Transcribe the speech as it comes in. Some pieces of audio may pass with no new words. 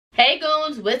Hey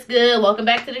goons, what's good? Welcome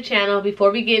back to the channel. Before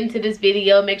we get into this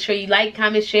video, make sure you like,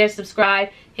 comment, share, subscribe,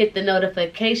 hit the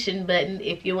notification button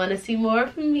if you want to see more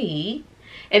from me.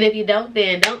 And if you don't,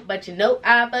 then don't, but you know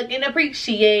I fucking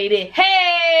appreciate it.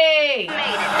 Hey!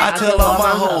 I tell all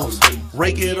my hoes,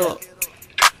 rake it up,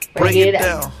 break it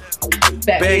down,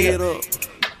 bag it up,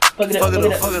 fuck it up,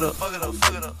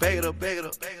 bag it up, bag it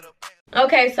up.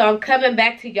 Okay, so I'm coming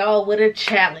back to y'all with a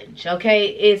challenge.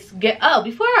 Okay,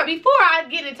 before I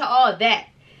get into all that,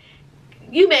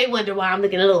 you may wonder why I'm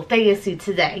looking a little fancy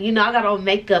today. You know, I got on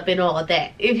makeup and all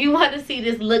that. If you want to see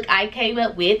this look I came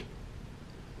up with,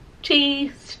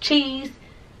 cheese,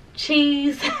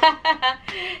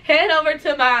 head over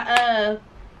to my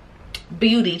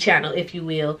beauty channel, if you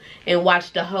will, and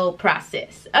watch the whole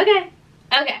process. Okay.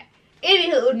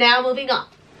 Anywho, now moving on.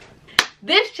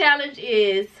 This challenge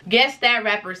is guess that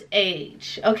rapper's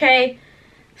age, okay?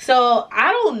 So,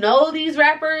 I don't know these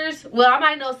rappers. Well, I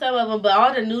might know some of them, but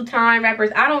all the new time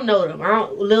rappers, I don't know them.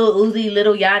 Lil Uzi,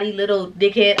 Lil Yachty, Little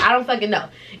Dickhead, I don't fucking know.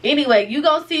 Anyway, you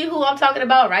gonna see who I'm talking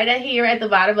about right here at the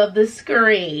bottom of the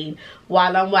screen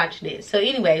while I'm watching it. So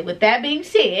anyway, with that being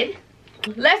said,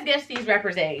 let's guess these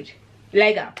rappers' age.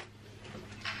 Let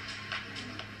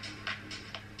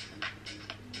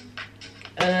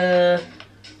go.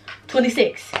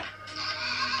 26.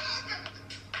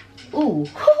 Ooh,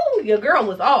 your girl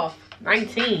was off.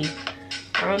 19.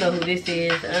 I don't know who this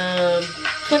is.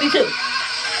 22.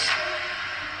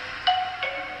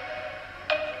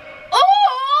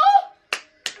 Oh,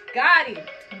 got him.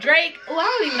 Drake. Oh, I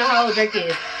don't even know how old Drake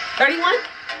is. 31.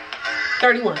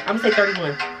 31. I'm gonna say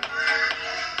 31.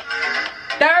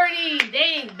 30.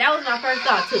 Dang, that was my first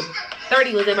thought too.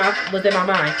 30 was in my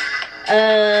mind.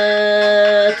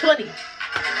 20.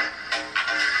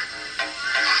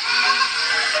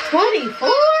 24?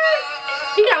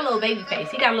 He got a little baby face.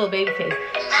 He look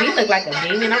like a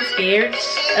demon. I'm scared.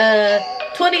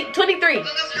 23.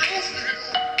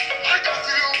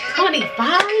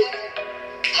 25?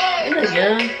 He look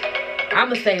young. I'm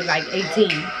gonna say like 18.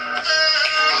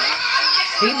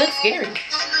 He looks scary.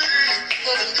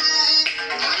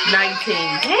 19.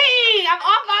 Hey, I'm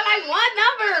off by like one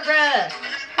number, bruh.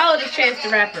 How old is Chance the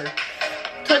Rapper?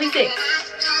 26.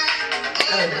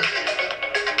 I don't know.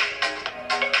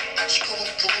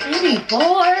 24?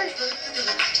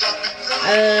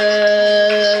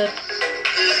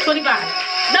 25.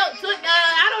 No, I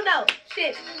don't know.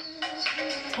 Shit.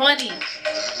 20.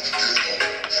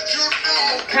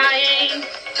 Kanye. I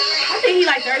think he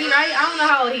like 30, right? I don't know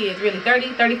how old he is, really.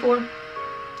 30, 34,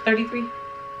 33. 40?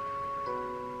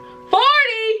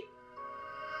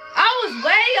 I was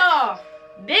way off.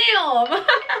 Damn.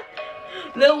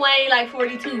 Lil Wayne like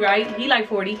 42, right? He like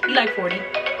 40. He like 40.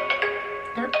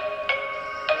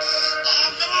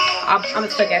 I'm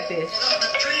stuck at this.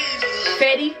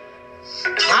 Fetty,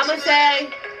 I'm gonna say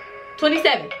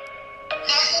 27.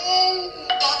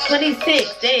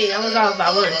 26. Dang, I was off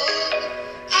by one.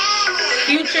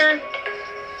 Future,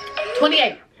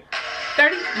 28.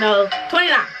 30? No,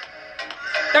 29.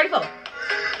 34.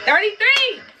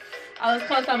 33. I was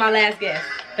close on my last guess.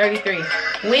 33.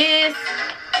 Wiz.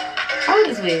 How old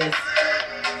is Wiz?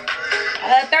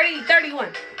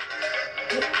 31.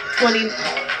 20.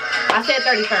 I said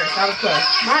 31st. I was close.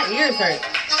 My ears hurt.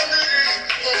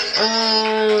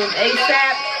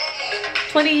 ASAP.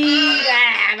 20. I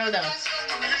don't know.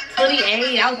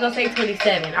 28. I was gonna say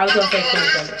 27. I was gonna say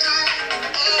 27.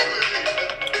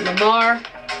 Lamar.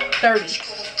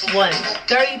 31.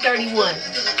 31.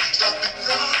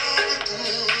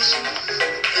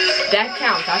 That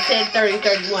counts. I said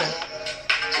 31.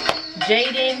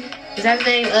 Jaden. Is that his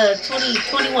name?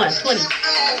 21. 20.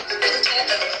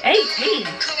 18.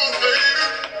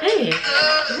 Hey, I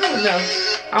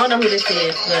don't know who this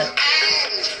is, but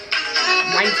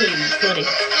 19, 20,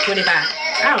 25. I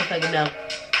don't fucking know.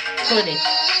 20.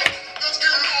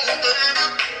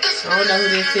 I don't know who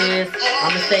this is.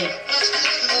 I'm gonna say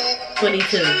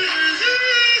 22,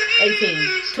 18,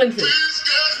 22,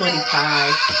 25. I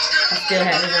still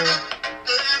have it on.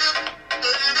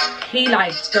 He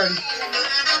like 30,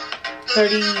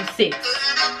 36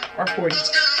 or 40,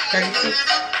 36,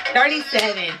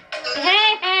 37.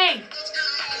 Hey!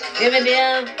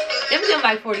 Eminem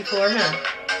like 44, huh?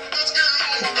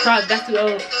 Probably that's too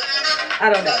old. I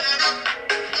don't know.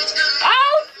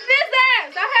 Oh, this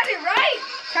ass! I had it right.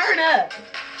 Turn up.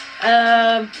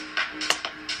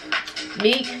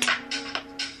 Meek.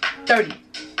 30.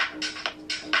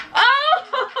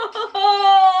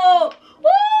 Oh!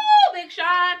 Woo! Big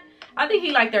Sean. I think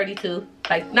he like 32.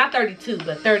 Like not 32,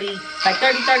 but 30. Like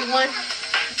 30, 31.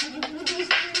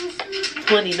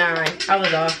 29. I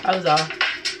was off.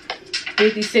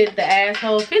 50 Cent the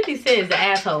asshole. 50 Cent is the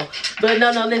asshole. But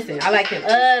no, listen. I like him.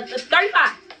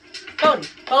 35. 40.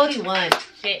 41.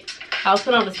 Shit. I was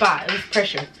put on the spot. It was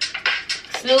pressure.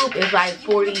 Snoop is like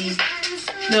 40.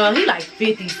 No, he like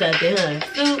 50 something, huh?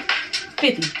 Snoop,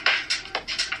 50.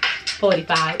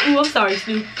 45. Ooh, I'm sorry,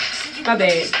 Snoop. My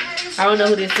bad. I don't know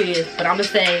who this is, but I'm gonna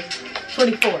say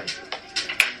 24.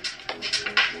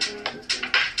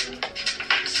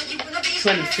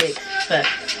 26. Fuck.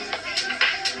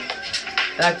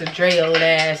 Dr. Dre old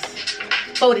ass.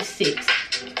 46.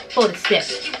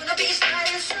 47.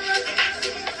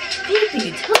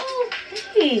 52.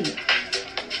 Dang.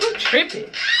 I'm tripping.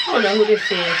 I don't know who this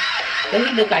is, but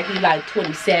he look like he like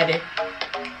 27.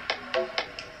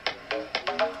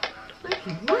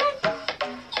 What?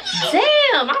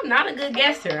 Damn, I'm not a good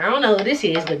guesser. I don't know who this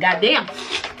is, but goddamn,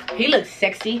 he looks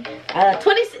sexy.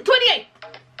 28.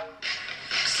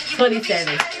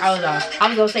 27. I was off. I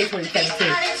was gonna say 27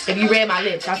 too. If you read my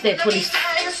lips, I said 20.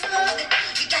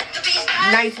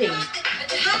 19.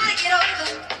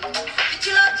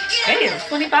 Damn,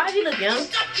 25. He look young.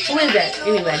 Who is that?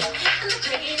 Anyway.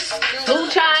 2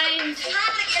 Chainz.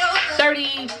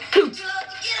 32.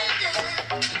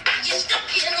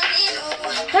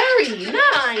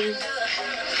 39.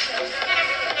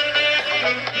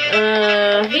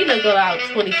 He look about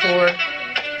 24.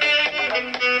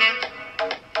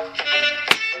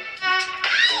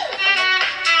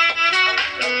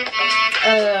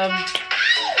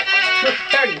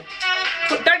 30.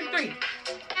 33.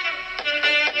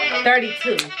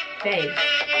 32. Dang.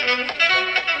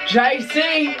 JC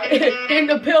in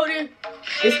the building.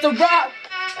 It's the Rock.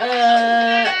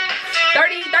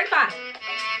 30, 35.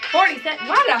 47.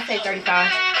 Why did I say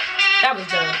 35? That was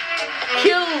dumb.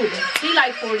 Cube. He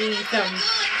like 40 something.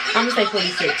 I'm gonna say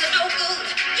 46.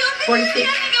 46.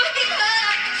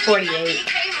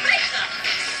 48.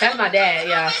 That's my dad,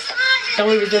 y'all. Don't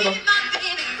we resemble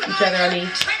each other? I mean,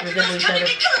 resemble each other.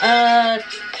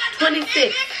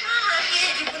 26.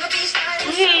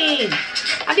 Dang.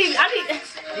 I need,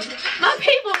 my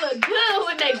people look good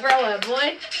when they grow up,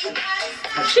 boy.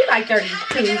 She like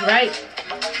 32, right?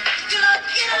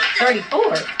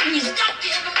 34.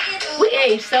 We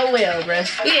age so well, bruh.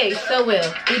 We age so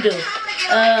well. We do.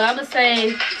 I'm gonna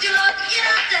say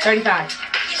 35.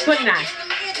 29.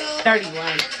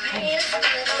 31.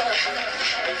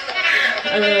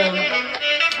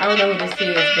 I don't know who this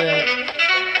is, but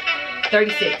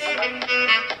 36.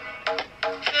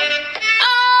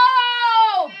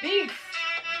 Oh, beast.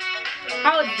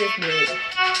 How old is this nigga?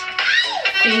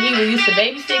 See, he used to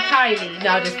babysit Kylie.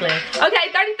 No, just playing. Okay,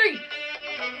 33.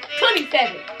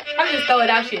 27. I'm just throwing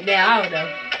out shit now. I don't know.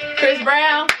 Chris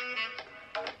Brown.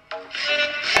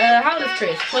 How old is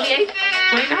Chris? 28?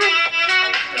 29?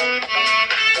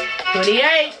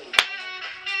 28.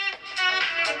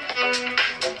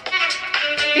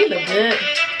 He look good.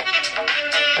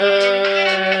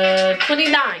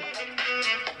 29.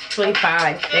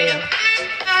 25. Damn.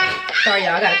 Sorry,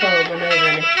 y'all. I got a cold one over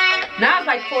in it. Now it's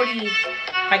like 40,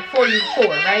 like 44,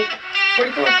 right?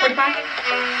 44, 45?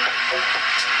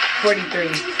 43.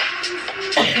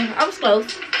 I was close.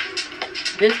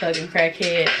 This fucking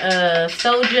crackhead.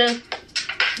 Soldier.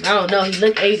 I don't know. He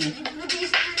looked 80.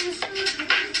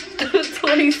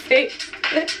 26.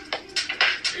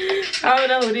 I don't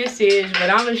know who this is, but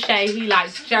I'm gonna say he like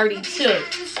 32.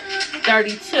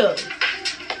 32.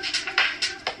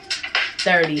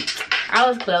 30. I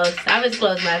was close. I was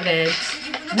close, my friend.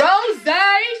 Rose.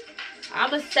 I'm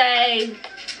gonna say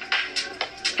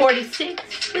 46.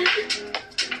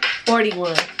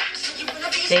 41.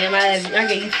 Damn, I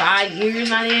gave you 5 years,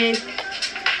 my man.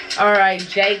 Alright,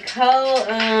 J. Cole,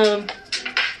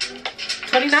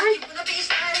 29?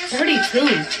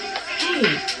 32.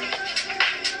 Hey.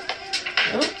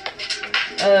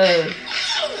 Oh.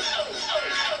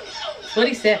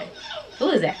 27. Who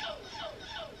is that?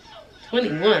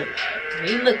 21.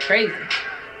 You look crazy.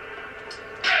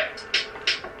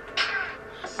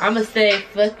 I'ma say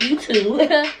fuck you too.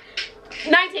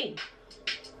 19.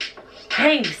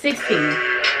 Dang, 16.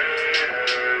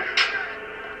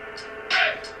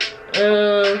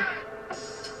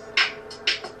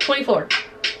 24.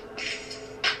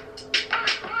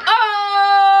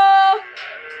 Oh!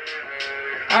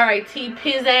 Alright, T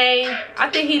Pizzane. I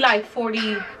think he like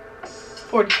 40,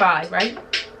 45, right?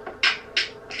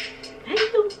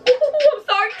 Ooh, I'm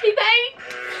sorry, T-Pain.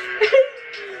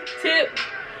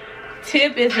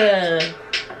 Tip is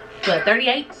what,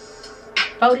 38?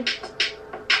 40?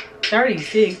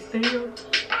 36, damn.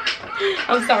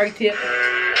 I'm sorry, Tip.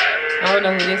 I don't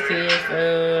know who this is.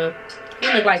 He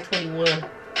look like 21.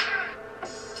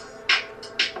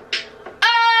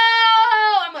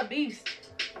 Oh, I'm a beast.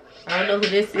 I don't know who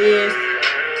this is,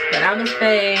 but I'm gonna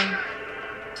say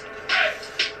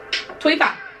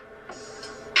 25.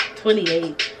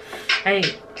 28. Hey.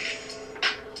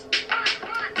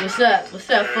 What's up? What's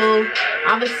up, fool?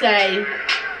 I'm gonna say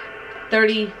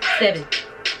 37.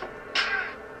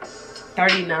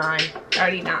 39.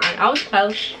 39. I was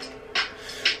close.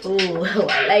 Ooh,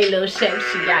 I lay little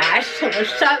sexy guy.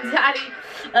 What's up, Daddy?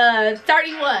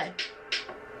 31.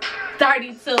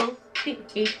 32.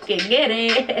 You can get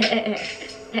it.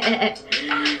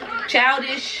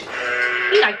 Childish.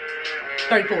 He like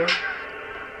 34.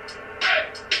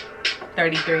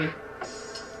 33.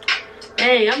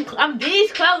 Hey, I'm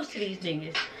this close to these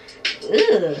niggas.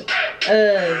 Ugh.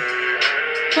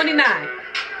 29.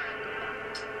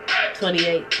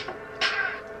 28.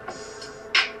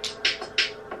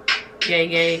 Gang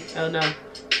gang. Oh no.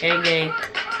 Gang gang.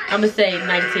 I'ma say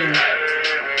 19.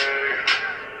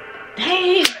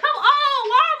 Dang, come on,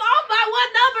 why am I off by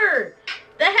one number?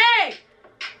 The heck?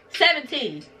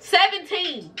 17.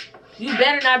 17. You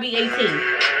better not be 18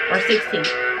 or 16.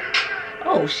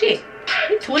 Oh shit.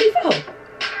 You 24.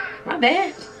 My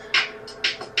bad.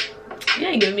 You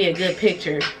ain't giving me a good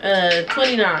picture.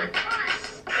 29.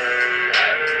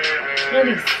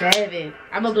 27.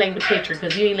 I'm gonna blame the picture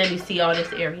because you ain't let me see all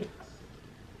this area.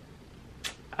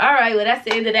 Alright, well that's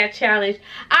the end of that challenge.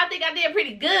 I think I did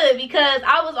pretty good because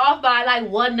I was off by like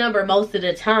one number most of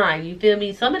the time. You feel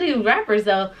me? Some of these rappers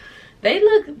though, they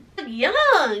look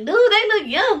young, dude. They look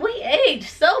young. We age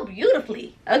so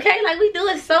beautifully. Okay, like we do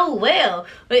it so well.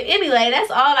 But anyway, that's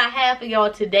all I have for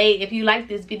y'all today. If you like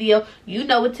this video, you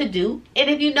know what to do. And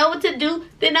if you know what to do,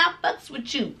 then I fucks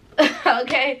with you.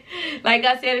 Okay? Like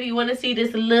I said, if you want to see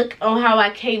this look on how I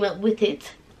came up with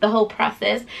it, the whole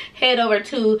process, head over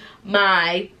to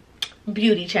my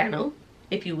beauty channel,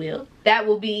 if you will. That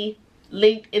will be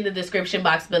linked in the description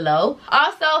box below.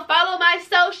 Also, follow my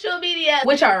social media,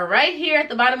 which are right here at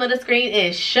the bottom of the screen,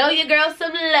 and show your girl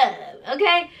some love,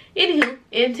 okay? Anywho,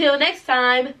 until next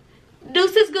time,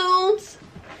 deuces goons.